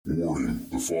Warning,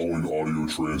 the following audio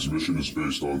transmission is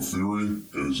based on theory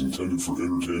and is intended for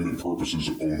entertainment purposes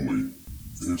only.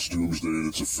 It's Doomsday and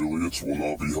its affiliates will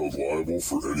not be held liable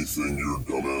for anything your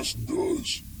dumbass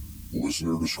does.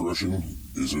 Listener discretion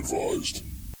is advised.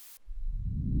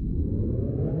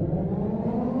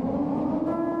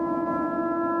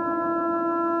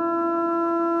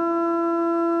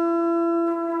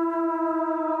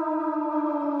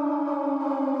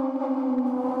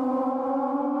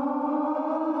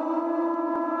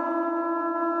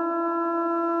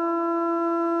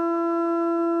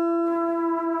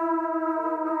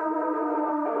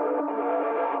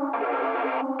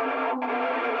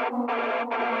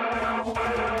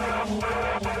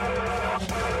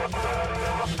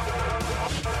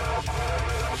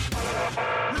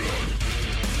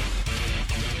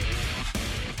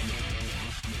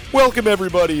 Welcome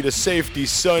everybody to Safety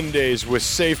Sundays with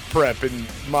Safe Prep and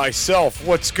myself.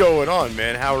 What's going on,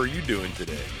 man? How are you doing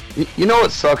today? You know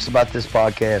what sucks about this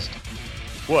podcast?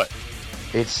 What?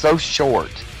 It's so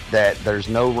short that there's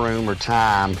no room or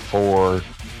time for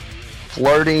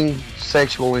flirting,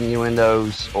 sexual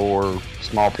innuendos, or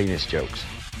small penis jokes.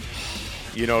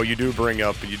 You know, you do bring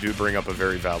up a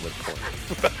very valid point.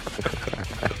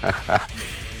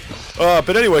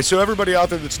 But anyway, so everybody out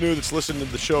there that's new, that's listening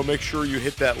to the show, make sure you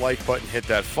hit that like button, hit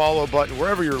that follow button,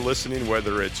 wherever you're listening,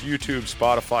 whether it's YouTube,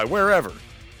 Spotify, wherever.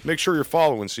 Make sure you're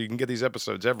following so you can get these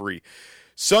episodes every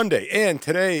Sunday. And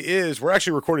today we're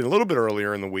actually recording a little bit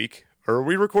earlier in the week. Or are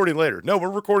we recording later? No,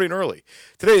 we're recording early.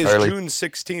 Today is June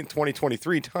 16th,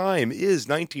 2023. Time is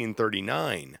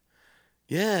 1939.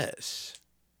 Yes.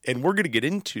 And we're going to get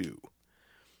into...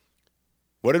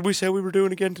 What did we say we were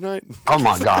doing again tonight? Oh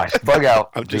my gosh, bug out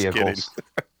I'm vehicles.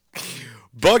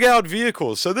 Bug out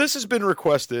vehicles. So this has been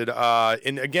requested,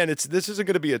 and again, this isn't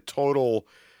going to be a total,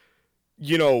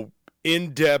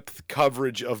 in-depth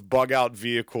coverage of bug out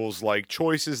vehicles, like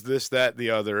choices, this, that,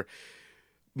 the other.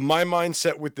 My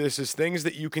mindset with this is things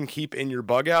that you can keep in your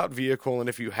bug out vehicle, and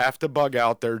if you have to bug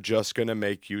out, they're just going to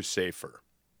make you safer.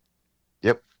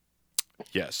 Yep.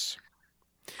 Yes.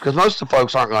 Because most of the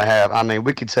folks aren't going to have,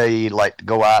 we could tell you like to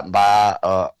go out and buy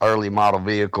a early model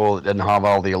vehicle that doesn't have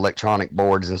all the electronic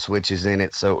boards and switches in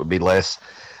it, so it would be less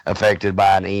affected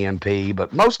by an EMP.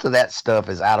 But most of that stuff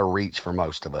is out of reach for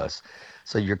most of us.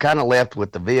 So you're kind of left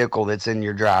with the vehicle that's in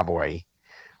your driveway.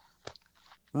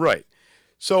 Right.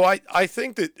 So I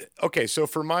think that, okay, so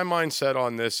for my mindset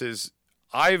on this is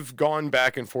I've gone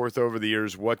back and forth over the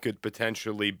years what could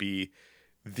potentially be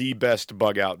the best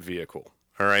bug out vehicle.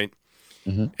 All right.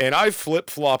 Mm-hmm. And I've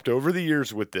flip-flopped over the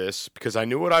years with this because I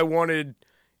knew what I wanted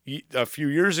a few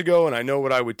years ago and I know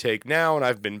what I would take now, and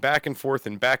I've been back and forth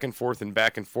and back and forth and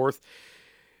back and forth.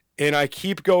 And I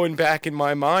keep going back in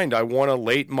my mind. I want a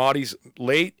late 80s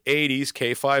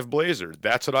K5 Blazer.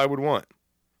 That's what I would want.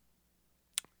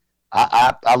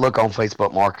 I look on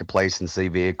Facebook Marketplace and see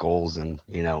vehicles and,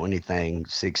 anything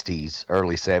 60s,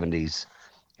 early 70s.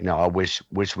 I wish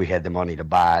we had the money to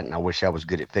buy it, and I wish I was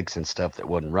good at fixing stuff that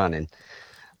wasn't running.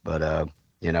 But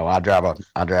I drive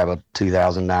a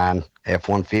 2009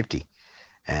 F-150,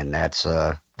 and that's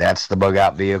the bug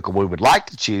out vehicle we would like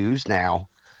to choose. Now,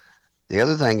 the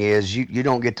other thing is you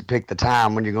don't get to pick the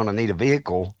time when you're going to need a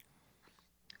vehicle.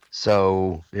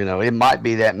 So it might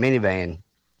be that minivan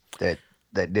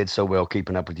that did so well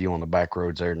keeping up with you on the back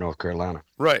roads there in North Carolina.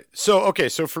 Right. So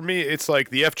for me, it's like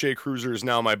the FJ Cruiser is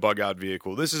now my bug out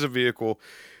vehicle. This is a vehicle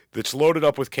that's loaded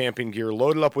up with camping gear,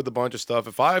 loaded up with a bunch of stuff.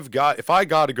 If I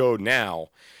got to go now,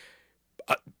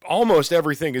 almost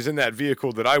everything is in that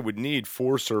vehicle that I would need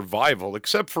for survival,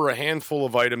 except for a handful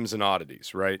of items and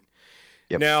oddities, right?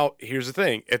 Yep. Now, here's the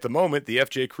thing. At the moment, the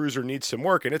FJ Cruiser needs some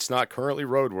work, and it's not currently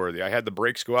roadworthy. I had the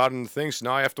brakes go out and the thing, so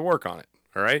now I have to work on it,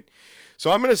 all right?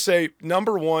 So I'm going to say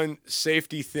number one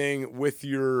safety thing with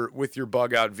your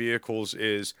bug out vehicles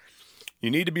is you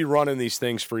need to be running these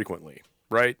things frequently,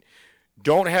 right?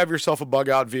 Don't have yourself a bug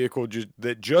out vehicle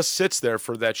that just sits there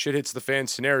for that shit hits the fan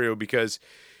scenario, because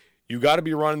you got to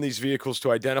be running these vehicles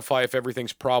to identify if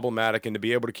everything's problematic and to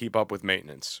be able to keep up with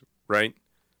maintenance, right?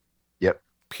 Yep.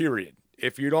 Period.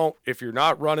 If you're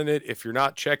not running it, if you're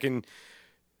not checking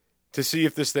to see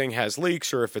if this thing has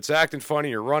leaks or if it's acting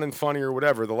funny or running funny or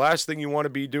whatever, the last thing you want to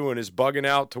be doing is bugging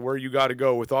out to where you got to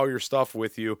go with all your stuff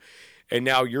with you, and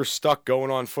now you're stuck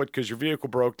going on foot because your vehicle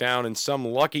broke down and some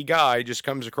lucky guy just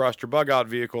comes across your bug out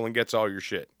vehicle and gets all your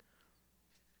shit.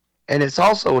 And it's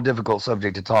also a difficult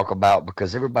subject to talk about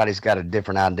because everybody's got a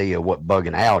different idea of what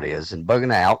bugging out is. And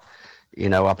bugging out,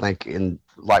 I think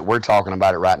like we're talking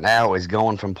about it right now, is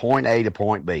going from point A to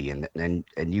point B, and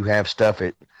you have stuff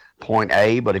at point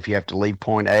A, but if you have to leave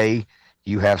point A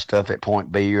you have stuff at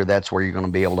point B, or that's where you're going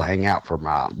to be able to hang out for a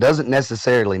mile. Doesn't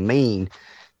necessarily mean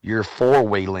you're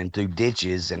four-wheeling through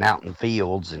ditches and out in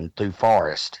fields and through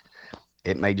forest.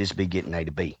 It may just be getting A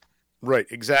to B. Right,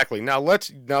 exactly. Now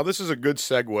this is a good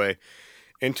segue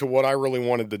into what I really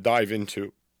wanted to dive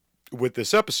into with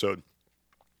this episode.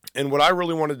 And what I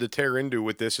really wanted to tear into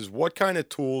with this is what kind of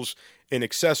tools and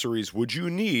accessories would you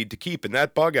need to keep in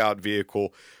that bug out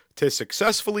vehicle to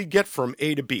successfully get from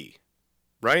A to B,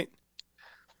 right?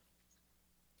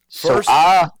 First,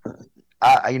 so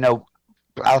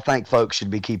I think folks should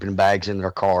be keeping bags in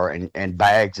their car, and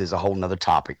bags is a whole nother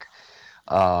topic.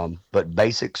 But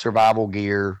basic survival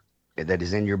gear that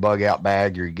is in your bug out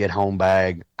bag, your get home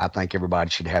bag, I think everybody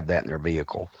should have that in their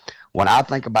vehicle. When I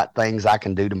think about things I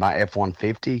can do to my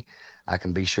F-150, I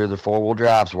can be sure the four-wheel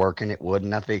drive's working. It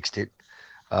wouldn't. I fixed it.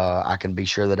 I can be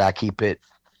sure that I keep it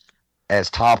as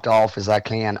topped off as I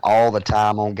can all the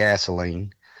time on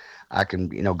gasoline. I can,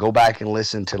 go back and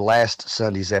listen to last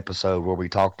Sunday's episode where we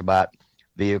talked about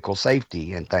vehicle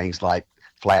safety and things like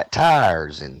flat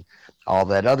tires and all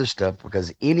that other stuff,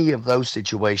 because any of those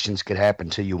situations could happen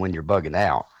to you when you're bugging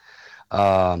out.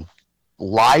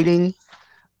 Lighting,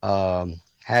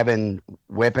 having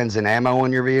weapons and ammo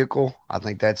in your vehicle, I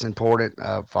think that's important.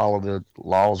 Follow the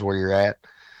laws where you're at.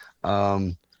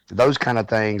 Those kind of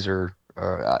things are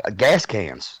gas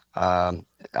cans,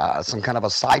 some kind of a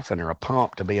siphon or a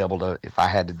pump to be able to, if I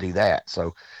had to do that.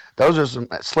 So those are some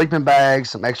sleeping bags,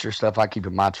 some extra stuff I keep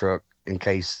in my truck in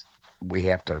case we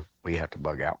have to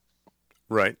bug out.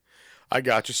 Right. I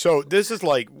got you. So this is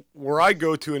like where I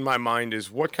go to in my mind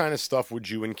is what kind of stuff would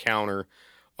you encounter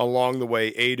along the way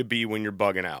A to B when you're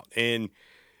bugging out? And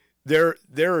there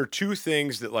are two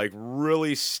things that like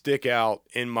really stick out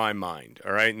in my mind.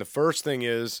 All right. And the first thing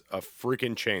is a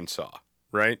freaking chainsaw,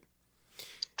 right?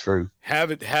 True.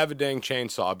 Have a dang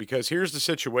chainsaw, because here's the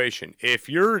situation.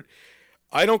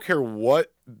 I don't care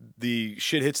what the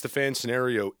shit hits the fan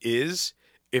scenario is.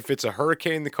 If it's a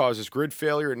hurricane that causes grid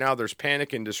failure and now there's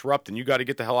panic and disrupt and you got to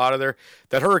get the hell out of there,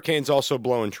 that hurricane's also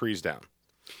blowing trees down.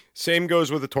 Same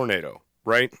goes with a tornado,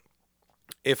 right?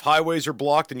 If highways are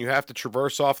blocked and you have to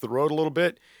traverse off the road a little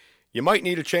bit, you might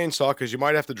need a chainsaw because you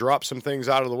might have to drop some things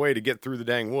out of the way to get through the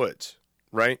dang woods,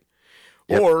 right?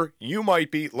 Yep. Or you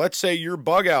might be, let's say your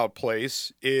bug out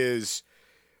place is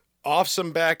off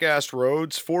some back-ass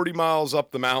roads, 40 miles up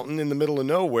the mountain in the middle of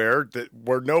nowhere,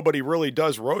 where nobody really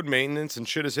does road maintenance and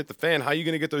shit has hit the fan. How are you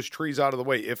going to get those trees out of the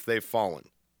way if they've fallen,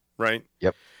 right?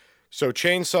 Yep. So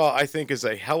chainsaw, I think, is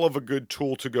a hell of a good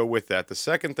tool to go with that. The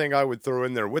second thing I would throw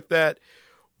in there with that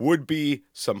would be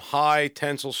some high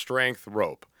tensile strength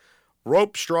rope.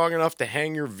 Rope strong enough to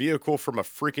hang your vehicle from a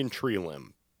freaking tree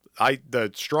limb.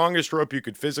 The strongest rope you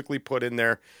could physically put in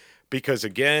there, because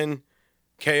again,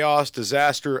 chaos,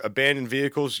 disaster, abandoned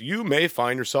vehicles, you may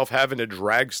find yourself having to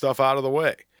drag stuff out of the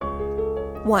way.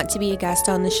 Want to be a guest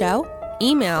on the show?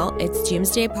 Email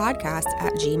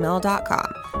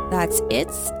itsdoomsdaypodcast@gmail.com. That's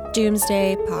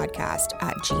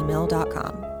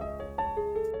itsdoomsdaypodcast@gmail.com.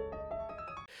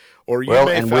 Or you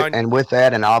with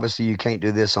that, and obviously you can't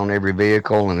do this on every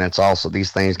vehicle, and that's also,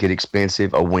 these things get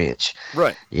expensive, a winch.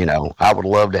 Right. I would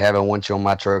love to have a winch on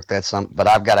my truck. But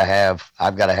I've got to have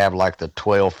like the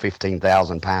 12,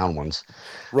 15,000 pound ones.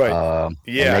 Right.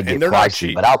 Yeah. And they're pricey, not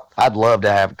cheap. But I'd love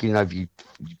to have,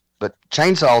 but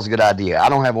chainsaw is a good idea. I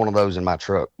don't have one of those in my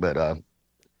truck, but I've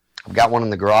got one in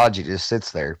the garage. It just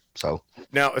sits there. So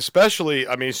now, especially,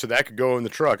 so that could go in the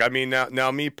truck.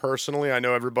 Now me personally, I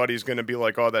know everybody's going to be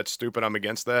like, oh, that's stupid, I'm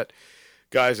against that.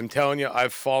 Guys, I'm telling you,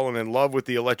 I've fallen in love with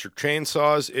the electric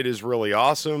chainsaws. It is really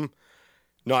awesome.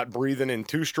 Not breathing in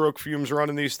two-stroke fumes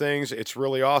running these things. It's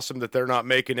really awesome that they're not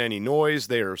making any noise.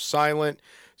 They are silent.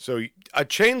 So a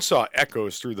chainsaw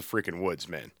echoes through the freaking woods,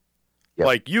 man. Yep.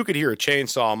 Like, you could hear a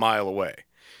chainsaw a mile away.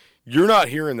 You're not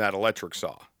hearing that electric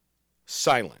saw.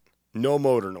 Silent. No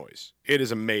motor noise. It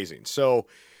is amazing. So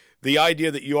the idea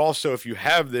that you also, if you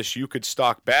have this, you could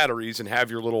stock batteries and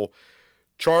have your little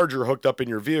charger hooked up in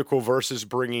your vehicle versus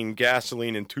bringing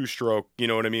gasoline and two-stroke, you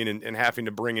know what I mean, and having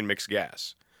to bring in mixed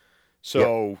gas.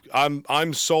 So yep.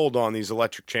 I'm sold on these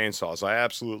electric chainsaws. I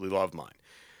absolutely love mine.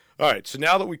 All right, so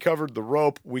now that we covered the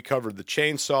rope, we covered the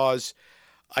chainsaws,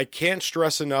 I can't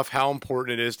stress enough how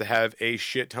important it is to have a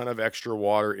shit ton of extra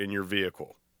water in your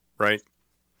vehicle, right?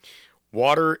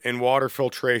 Water and water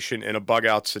filtration in a bug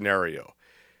out scenario.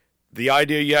 The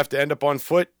idea you have to end up on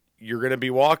foot, you're going to be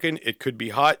walking, it could be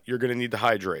hot, you're going to need to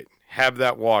hydrate. Have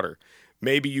that water.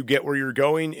 Maybe you get where you're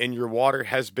going and your water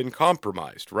has been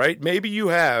compromised, right? Maybe you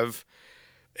have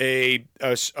a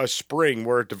spring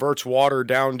where it diverts water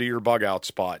down to your bug out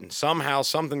spot and somehow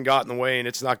something got in the way and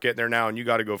it's not getting there now and you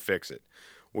got to go fix it.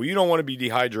 Well, you don't want to be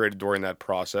dehydrated during that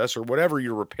process or whatever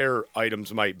your repair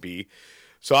items might be.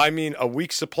 So, I mean, a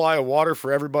week's supply of water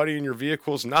for everybody in your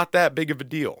vehicle is not that big of a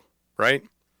deal, right?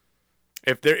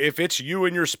 If it's you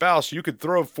and your spouse, you could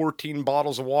throw 14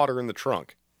 bottles of water in the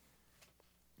trunk.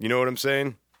 You know what I'm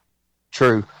saying?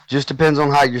 True. Just depends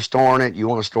on how you're storing it. You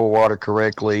want to store water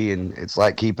correctly, and it's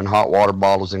like keeping hot water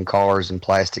bottles in cars and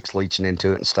plastics leaching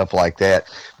into it and stuff like that.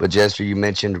 But Jester, you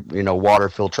mentioned, water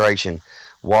filtration,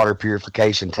 water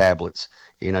purification tablets.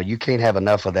 You can't have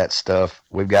enough of that stuff.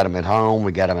 We've got them at home.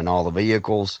 We got them in all the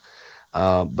vehicles.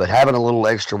 But having a little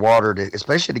extra water,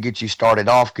 especially to get you started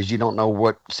off, because you don't know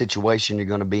what situation you're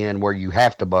going to be in where you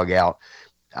have to bug out.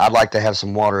 I'd like to have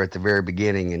some water at the very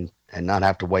beginning and not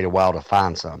have to wait a while to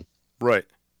find some. Right,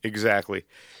 exactly.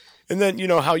 And then,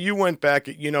 how you went back,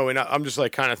 and I'm just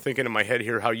like kind of thinking in my head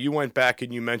here, how you went back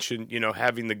and you mentioned,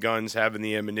 having the guns, having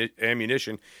the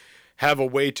ammunition, have a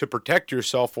way to protect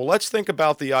yourself. Well, let's think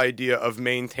about the idea of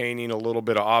maintaining a little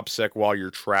bit of OPSEC while you're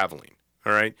traveling,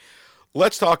 all right?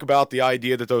 Let's talk about the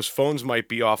idea that those phones might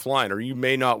be offline or you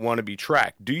may not want to be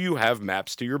tracked. Do you have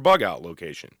maps to your bug out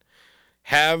location?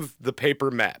 Have the paper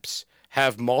maps.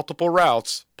 Have multiple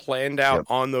routes planned out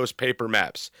on those paper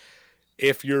maps.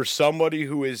 If you're somebody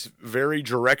who is very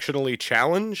directionally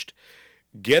challenged,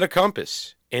 get a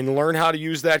compass and learn how to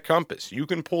use that compass. You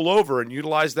can pull over and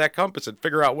utilize that compass and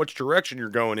figure out which direction you're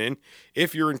going in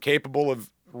if you're incapable of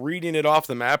reading it off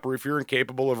the map or if you're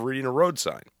incapable of reading a road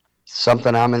sign.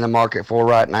 Something I'm in the market for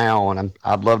right now, and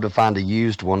I'd love to find a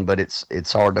used one, but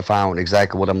it's hard to find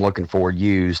exactly what I'm looking for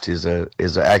used. Is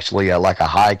actually like a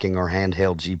hiking or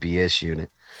handheld GPS unit.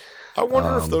 I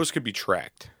wonder if those could be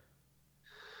tracked.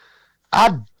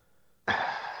 I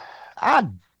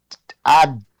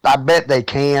bet they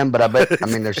can, but I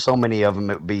mean, there's so many of them.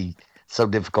 It would be so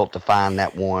difficult to find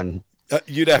that one.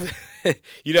 You'd have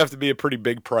to be a pretty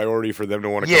big priority for them to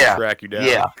want to come track you down.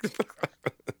 Yeah.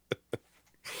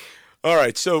 All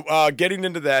right, so getting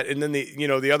into that, and then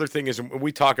the other thing is, and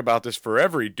we talk about this for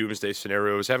every doomsday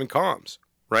scenario, is having comms,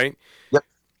 right? Yep.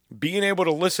 Being able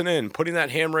to listen in, putting that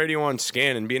ham radio on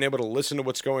scan, and being able to listen to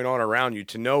what's going on around you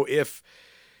to know if.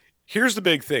 Here's the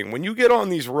big thing: when you get on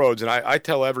these roads, and I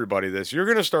tell everybody this, you're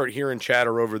going to start hearing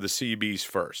chatter over the CBs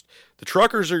first. The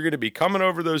truckers are going to be coming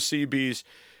over those CBs.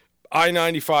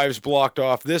 I-95 is blocked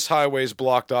off. This highway is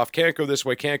blocked off. Can't go this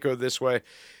way. Can't go this way.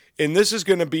 And this is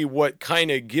going to be what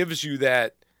kind of gives you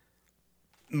that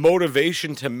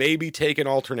motivation to maybe take an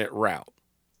alternate route.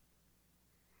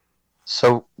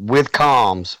 So with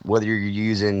comms, whether you're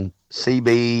using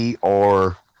CB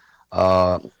or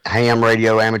ham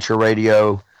radio, amateur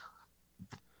radio,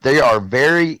 there are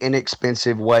very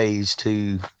inexpensive ways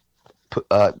to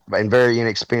and very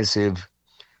inexpensive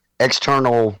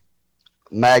external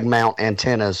mag mount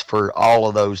antennas for all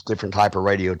of those different type of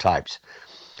radio types.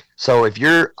 So if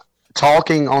you're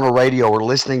talking on a radio or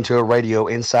listening to a radio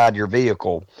inside your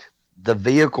vehicle, the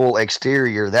vehicle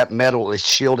exterior, that metal is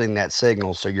shielding that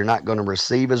signal, so you're not going to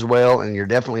receive as well, and you're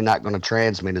definitely not going to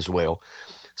transmit as well.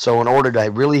 So in order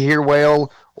to really hear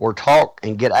well or talk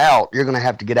and get out, you're going to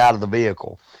have to get out of the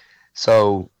vehicle.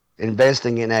 So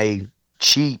investing in a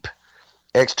cheap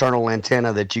external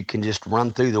antenna that you can just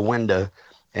run through the window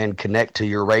and connect to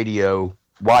your radio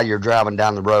while you're driving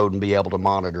down the road and be able to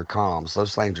monitor comms.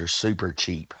 Those things are super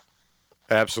cheap.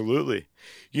 Absolutely.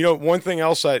 One thing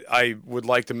else I would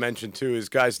like to mention too is,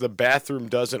 guys, the bathroom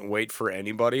doesn't wait for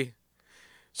anybody.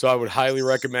 So I would highly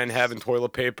recommend having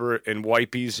toilet paper and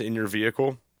wipies in your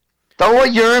vehicle. Throw a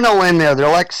urinal in there. They're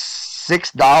like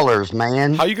 $6,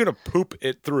 man. How are you going to poop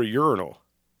it through a urinal?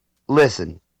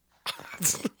 Listen.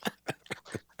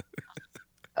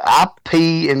 I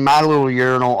pee in my little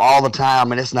urinal all the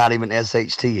time, and it's not even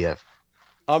SHTF.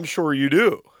 I'm sure you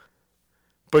do.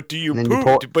 But do you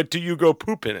poop? But do you go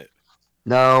poop in it?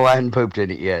 No, I hadn't pooped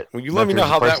in it yet. Well, you let me know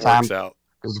how that works out.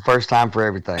 It was the first time for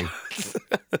everything.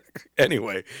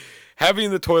 Anyway,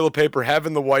 having the toilet paper,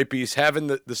 having the wipies, having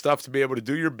the stuff to be able to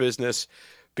do your business,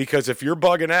 because if you're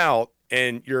bugging out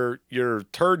and your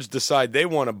turds decide they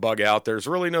want to bug out, there's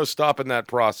really no stopping that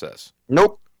process.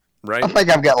 Nope. Right? I think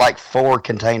I've got like 4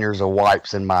 containers of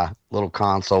wipes in my little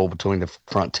console between the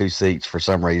front 2 seats for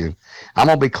some reason. I'm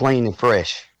going to be clean and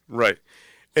fresh. Right.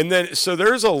 And then, so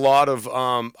there's a lot of,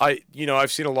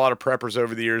 I've seen a lot of preppers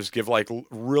over the years give like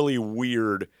really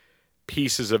weird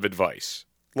pieces of advice,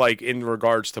 like in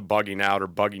regards to bugging out or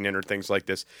bugging in or things like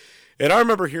this. And I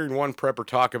remember hearing one prepper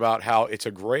talk about how it's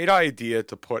a great idea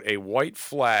to put a white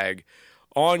flag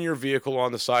on your vehicle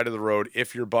on the side of the road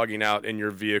if you're bugging out and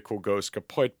your vehicle goes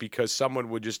kaput, because someone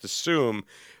would just assume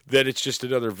that it's just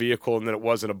another vehicle and that it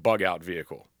wasn't a bug out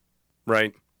vehicle,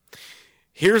 right?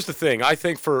 Here's the thing. I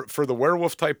think for the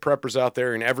werewolf-type preppers out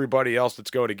there and everybody else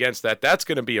that's going against that, that's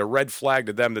going to be a red flag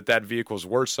to them that vehicle's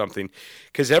worth something.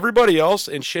 Because everybody else,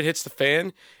 and shit hits the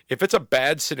fan, if it's a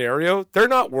bad scenario, they're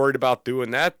not worried about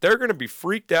doing that. They're going to be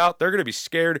freaked out. They're going to be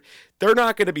scared. They're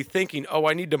not going to be thinking, oh,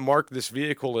 I need to mark this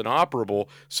vehicle inoperable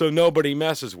so nobody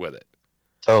messes with it.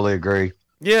 Totally agree.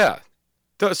 Yeah.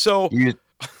 So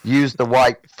use the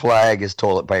white flag as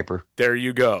toilet paper. There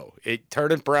you go.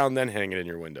 Turn it brown, then hang it in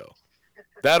your window.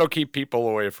 That'll keep people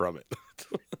away from it.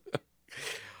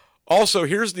 Also,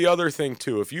 here's the other thing,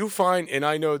 too. If you find, and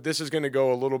I know this is going to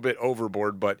go a little bit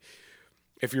overboard, but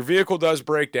if your vehicle does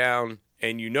break down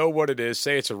and you know what it is,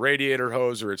 say it's a radiator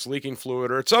hose or it's leaking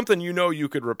fluid or it's something you know you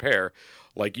could repair,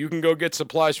 like you can go get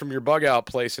supplies from your bug out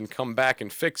place and come back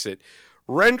and fix it,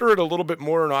 render it a little bit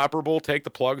more inoperable, take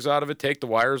the plugs out of it, take the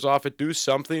wires off it, do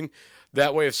something.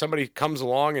 That way, if somebody comes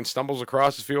along and stumbles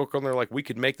across this vehicle and they're like, we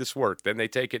could make this work, then they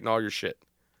take it and all your shit.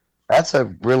 I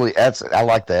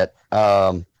like that.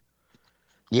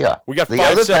 Yeah. We got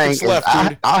 5 seconds left,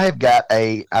 dude.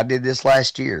 I did this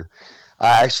last year.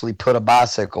 I actually put a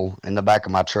bicycle in the back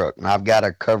of my truck, and I've got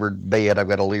a covered bed. I've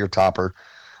got a Lear topper,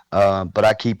 but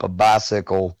I keep a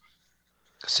bicycle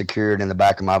secured in the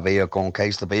back of my vehicle in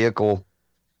case the vehicle.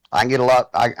 I can get a lot.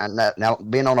 Now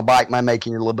being on a bike might make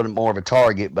you a little bit more of a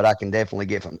target, but I can definitely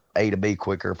get from A to B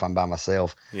quicker if I'm by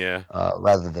myself. Yeah.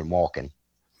 Rather than walking.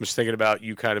 I'm just thinking about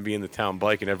you kind of being the town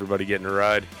bike and everybody getting a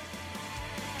ride.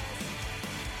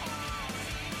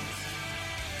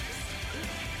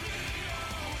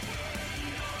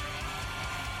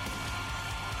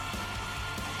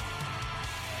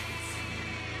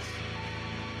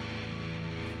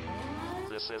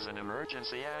 This is an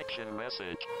emergency action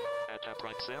message. At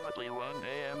approximately 1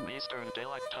 a.m. Eastern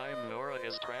Daylight Time, NORAD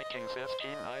is tracking 15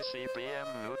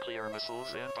 ICBM nuclear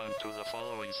missiles inbound to the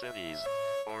following cities: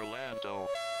 Orlando,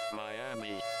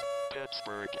 Miami,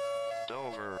 Pittsburgh,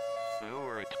 Dover,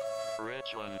 Newark,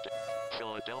 Richland,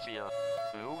 Philadelphia,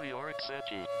 New York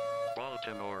City,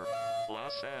 Baltimore,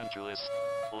 Los Angeles,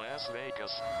 Las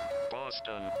Vegas,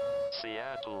 Boston,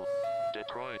 Seattle,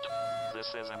 Detroit.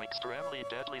 This is an extremely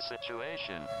deadly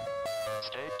situation.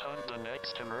 Stay tuned. The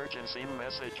next emergency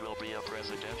message will be a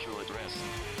presidential address.